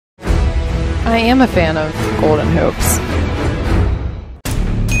I am a fan of Golden Hoops.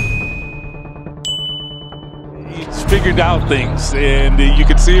 He's figured out things, and you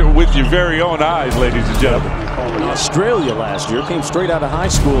can see it with your very own eyes, ladies and gentlemen. In Australia last year, came straight out of high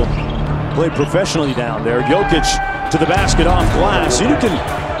school, played professionally down there. Jokic to the basket off glass. You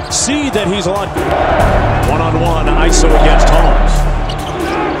can see that he's a lot. One-on-one ISO against Holmes.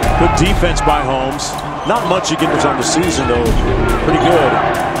 Good defense by Holmes. Not much against on the season, though. Pretty good.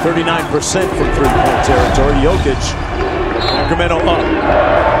 39% from three-point territory. Jokic, Sacramento up.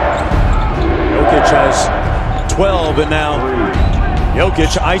 Jokic has 12, and now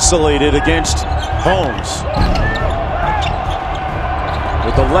Jokic isolated against Holmes.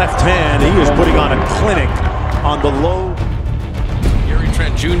 With the left hand, he is putting on a clinic on the low. Gary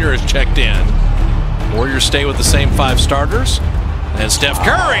Trent Jr. is checked in. Warriors stay with the same 5 starters. And Steph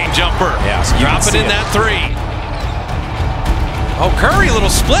Curry, jumper. Yeah, dropping in that 3. Oh, Curry,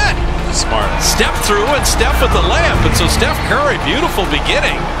 little split. Smart. Step through and Steph with the layup. And so Steph Curry, beautiful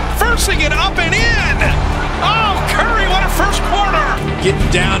beginning. Forcing it up and in. Oh, Curry, what a first quarter. Getting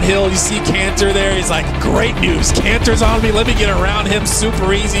downhill, you see Cantor there. He's like, great news. Cantor's on me. Let me get around him. Super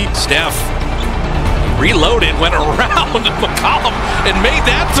easy. Steph reloaded, went around McCollum and made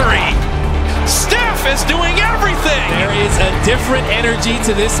that 3. Steph is doing everything. There is a different energy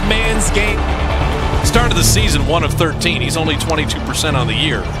to this man's game. Start of the season, 1 of 13. He's only 22% on the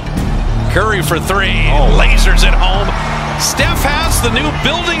year. Curry for 3. Lasers it home. Steph has the new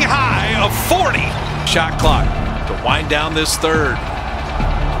building high of 40. Shot clock to wind down this third.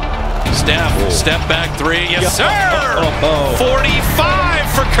 Steph, step back 3. Yes, sir. 45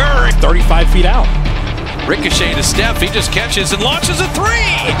 for Curry. 35 feet out. Ricochet to Steph. He just catches and launches a 3.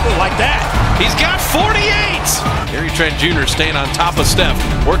 Like that. He's got 48. Gary Trent Jr. staying on top of Steph,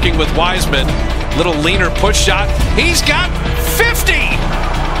 working with Wiseman. Little leaner push shot. He's got 50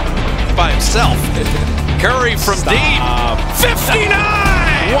 by himself. Curry from deep. 59.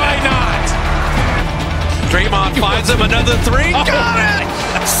 Why not? Draymond finds him another 3. Got it.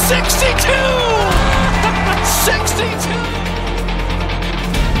 62. 62.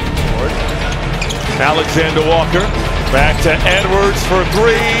 Alexander Walker back to Edwards for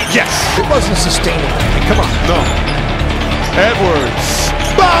 3. Yes! It wasn't sustainable. Come on. No. Edwards.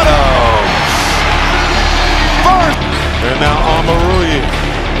 Bottoms! First! And now Amaruyi.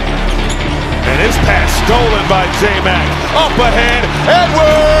 And his pass stolen by J-Mac. Up ahead.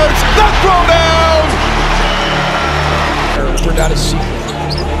 Edwards! The throwdown! Turned out a secret.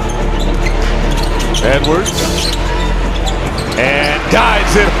 Edwards. And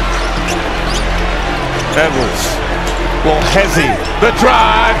guides it. Edwards. Well, Hezzy. The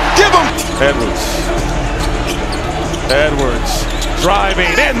drive. Give him. Edwards. Edwards.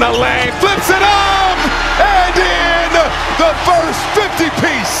 Driving in the lane. Flips it up. And in the first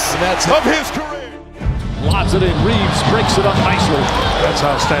 50-piece of his career. Lobs it in. Reeves breaks it up nicely. That's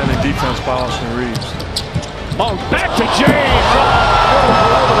outstanding defense by Austin Reeves. Long back to James.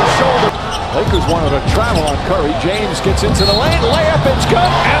 Over the shoulder. Lakers wanted to travel on Curry. James gets into the lane. Layup. It's good.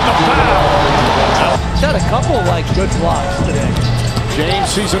 And the foul. He's had a couple of good blocks today. James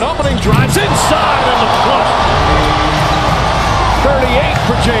sees an opening, drives inside, and the flush. 38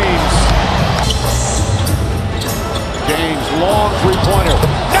 for James. James, long three-pointer.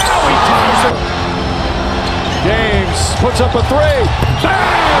 Now he ties it. James puts up a 3.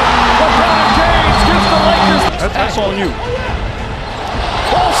 Bang! LeBron James gives the Lakers. That's on you.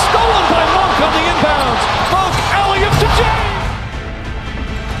 Ball stolen by Monk on the inbounds. Monk, alley-up to James.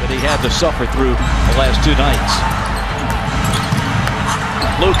 That he had to suffer through the last 2 nights.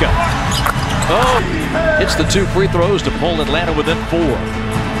 Luka. Oh, hits the 2 free throws to pull Atlanta within 4.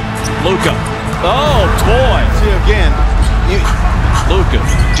 Luka. Oh, boy. See again. Luka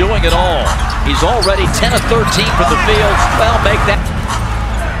doing it all. He's already 10 of 13 from the field. Well, make that.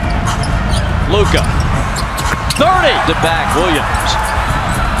 Luka. 30 to back Williams.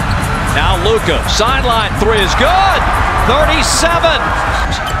 Now Luka. Sideline 3 is good. 37.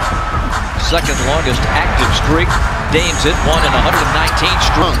 Second longest active streak. Dame's hit 1 in 119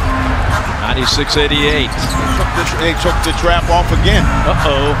 strong. 96-88. They took the trap off again.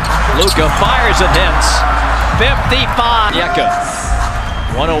 Uh-oh. Luka fires and hits. 55. Yeka.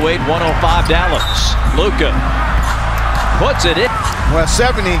 108-105 Dallas. Luka puts it in. Well,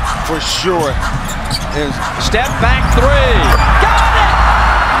 70 for sure. Step back 3. Got it!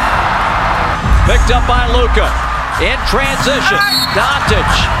 Picked up by Luka. In transition.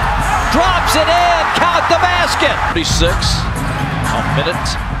 Doncic drops it in. Count the basket. 36. A minute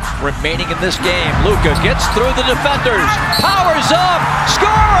remaining in this game. Luka gets through the defenders. Powers up.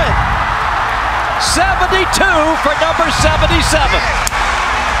 Scoring. 72 for number 77.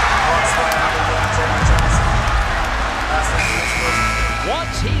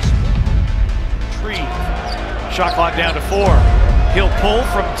 Shot clock down to 4. He'll pull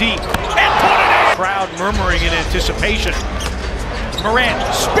from deep and put it in. Crowd murmuring in anticipation. Morant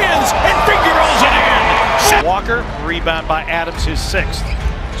spins and finger rolls it in. Walker, rebound by Adams, his 6th.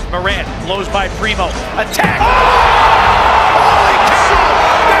 Morant blows by Primo. Attack! Oh! Holy cow!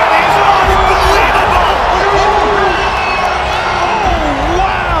 That is unbelievable! Oh,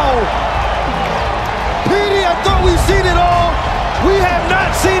 wow! Petey, I thought we've seen it all. We have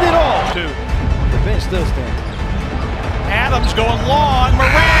not seen it all. 2. The bench still standing. Adams going long.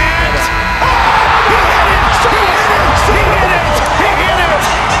 Morant! Oh, he hit it! He hit it! He hit it!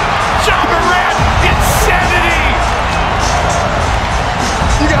 John Morant! Insanity!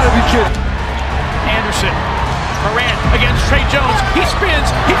 You gotta be kidding. Anderson. Morant against Trey Jones. He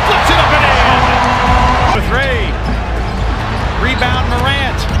spins. He flips it up and in. With Ray. Rebound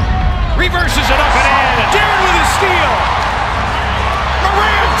Morant. Reverses it up and in. Darren with his steal.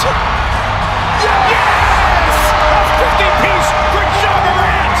 Morant. Yes! A 50-piece for John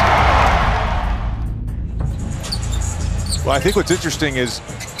Morant. Well, I think what's interesting is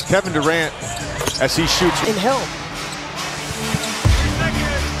Kevin Durant, as he shoots In help.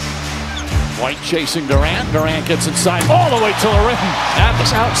 White chasing Durant. Durant gets inside all the way to the rim.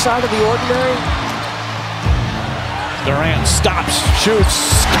 It's outside of the ordinary. Durant stops,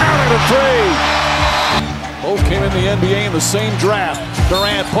 shoots, counter to 3. Both came in the NBA in the same draft.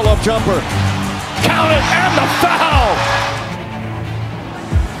 Durant pull-up jumper. Count it, and the foul!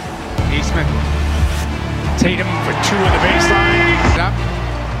 Eastman. Tatum for 2 in the baseline. Up.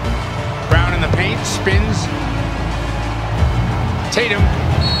 Brown in the paint, spins. Tatum.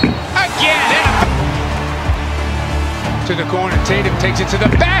 Again! To the corner, Tatum takes it to the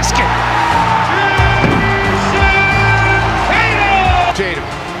basket! Tatum.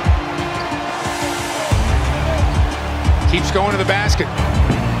 Keeps going to the basket.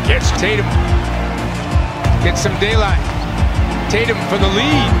 Gets Tatum. Gets some daylight. Tatum for the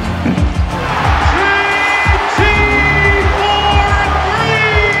lead.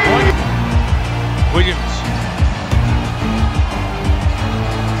 Williams.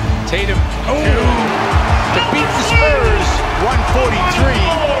 Tatum. Oh! To beat the Spurs, 143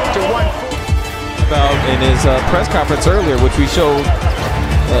 to 140. About in his press conference earlier, which we showed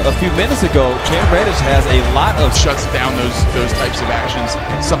a few minutes ago, Cam Reddish has a lot of shuts down those types of actions.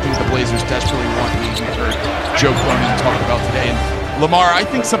 Something the Blazers desperately want. We heard Joe Cronin talk about today, and Lamar, I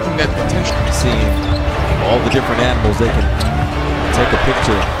think something that potentially seeing all the different animals they can take a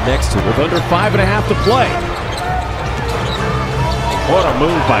picture next to. With under 5.5 to play. What a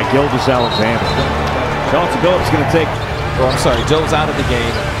move by Gilgeous-Alexander. Chauncey Billups going to take. Oh, I'm sorry, Joe's out of the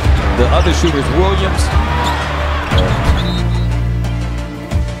game. The other shooters, Williams,